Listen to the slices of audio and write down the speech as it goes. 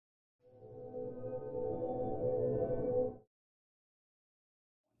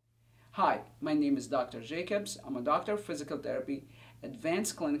Hi, my name is Dr. Jacobs. I'm a doctor of physical therapy,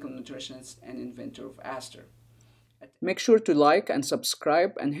 advanced clinical nutritionist, and inventor of ASTR. Make sure to like and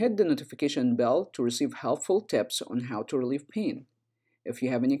subscribe and hit the notification bell to receive helpful tips on how to relieve pain. If you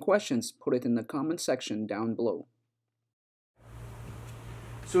have any questions, put it in the comment section down below.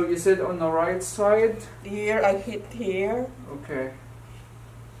 So you said on the right side? Here, I hit here. Okay.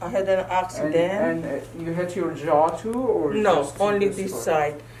 I had an accident. And you hit your jaw too? Or no, just only this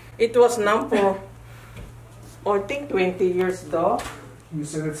side. It was numb for, I think, 20 years though. You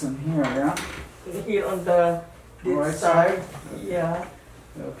said it's in here, yeah? Here on the right side? Yeah.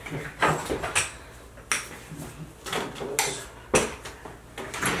 Okay.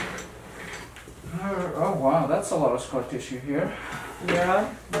 Oh wow, that's a lot of scar tissue here.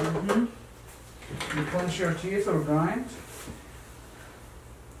 Yeah. You clench your teeth or grind?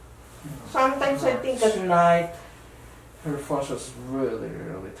 Sometimes I think at night. Her fascia is really,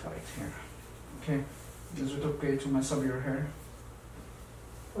 really tight here. Okay. Is it okay to mess up your hair?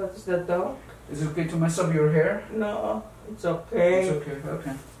 What's the dog? Is it okay to mess up your hair? No, it's okay. It's okay,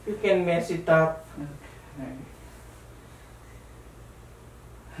 okay. You can mess it up. Okay.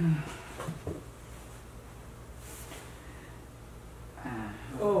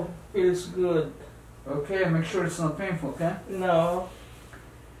 Oh, feels good. Okay, make sure it's not painful, okay? No.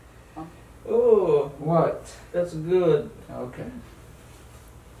 Oh, What? that's good. Okay.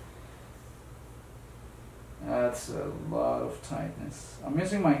 That's a lot of tightness. I'm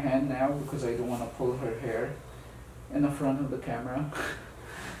using my hand now because I don't want to pull her hair in the front of the camera.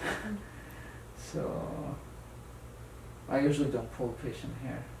 So, I usually don't pull patient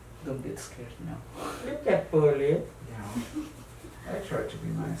hair. Don't get scared now. You can pull it. Yeah. I try to be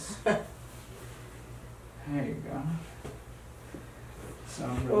nice. There you go. So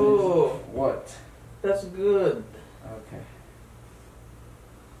I'm really what? That's good. Okay.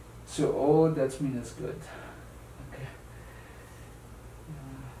 So all that means is good. Okay.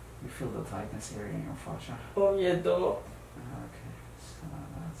 You feel the tightness here in your fascia. Oh yeah, though. Okay. So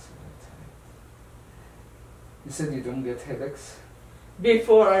that's really tight. You said you don't get headaches?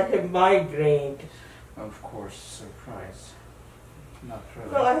 Before I have migraine. Of course, surprise. Not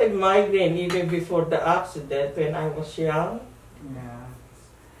really. No, I had migraine even before the accident when I was young. Yeah.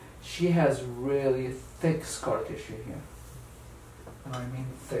 She has really thick scar tissue here. And I mean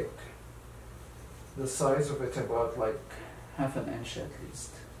thick. The size of it about like half an inch at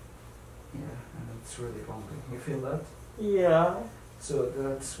least. Yeah, and it's really bumpy. You feel that? Yeah. So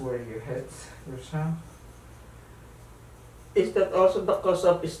that's where you hit yourself? Is that also the cause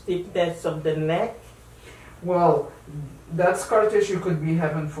of stiffness of the neck? Well, that scar tissue could be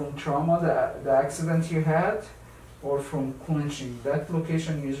having from trauma, the accident you had, or from clenching. That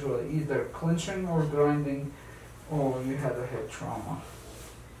location usually either clenching or grinding, or you had a head trauma.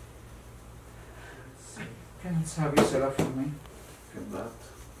 Okay, let's have you set up for me. Feel that.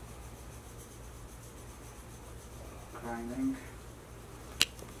 Grinding.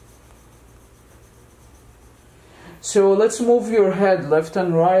 So let's move your head left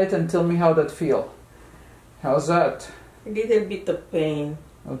and right and tell me how that feel. How's that? A little bit of pain.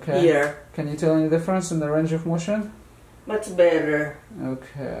 Okay. Here. Can you tell any difference in the range of motion? Much better.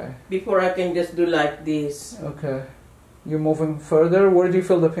 Okay. Before I can just do like this. Okay. You're moving further. Where do you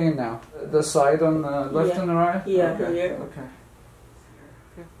feel the pain now? The side on the left and the right? Yeah, okay. here. Okay.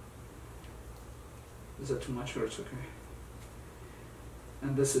 Okay. Is that too much or it's okay?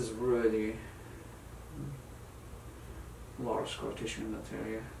 And this is really large scar tissue in that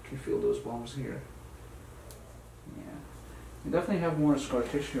area. Can you feel those bumps here? Yeah. You definitely have more scar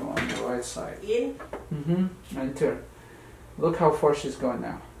tissue on the right side. In? Right there. Look how far she's gone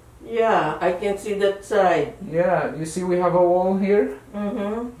now. Yeah, I can see that side. Yeah, you see we have a wall here?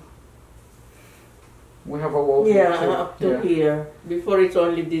 We have a wall here too. Up to here. Before it's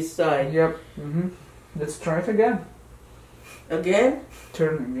only this side. Yep. Let's try it again. Again?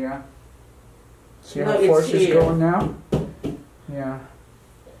 Turning, yeah. See No, how far it's she's here. going now? Yeah.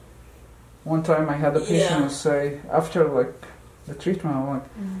 One time I had a patient say, after like the treatment, I'm like,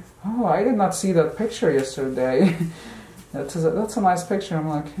 oh, I did not see that picture yesterday. That's a nice picture. I'm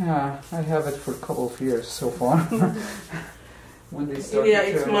like, yeah, I have it for a couple of years so far. When they start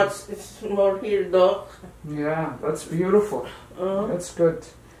it's more here though. Yeah, that's beautiful. That's good.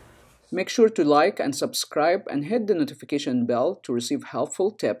 Make sure to like and subscribe and hit the notification bell to receive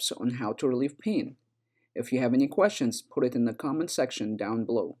helpful tips on how to relieve pain. If you have any questions, put it in the comment section down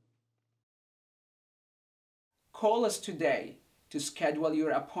below. Call us today to schedule your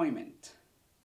appointment.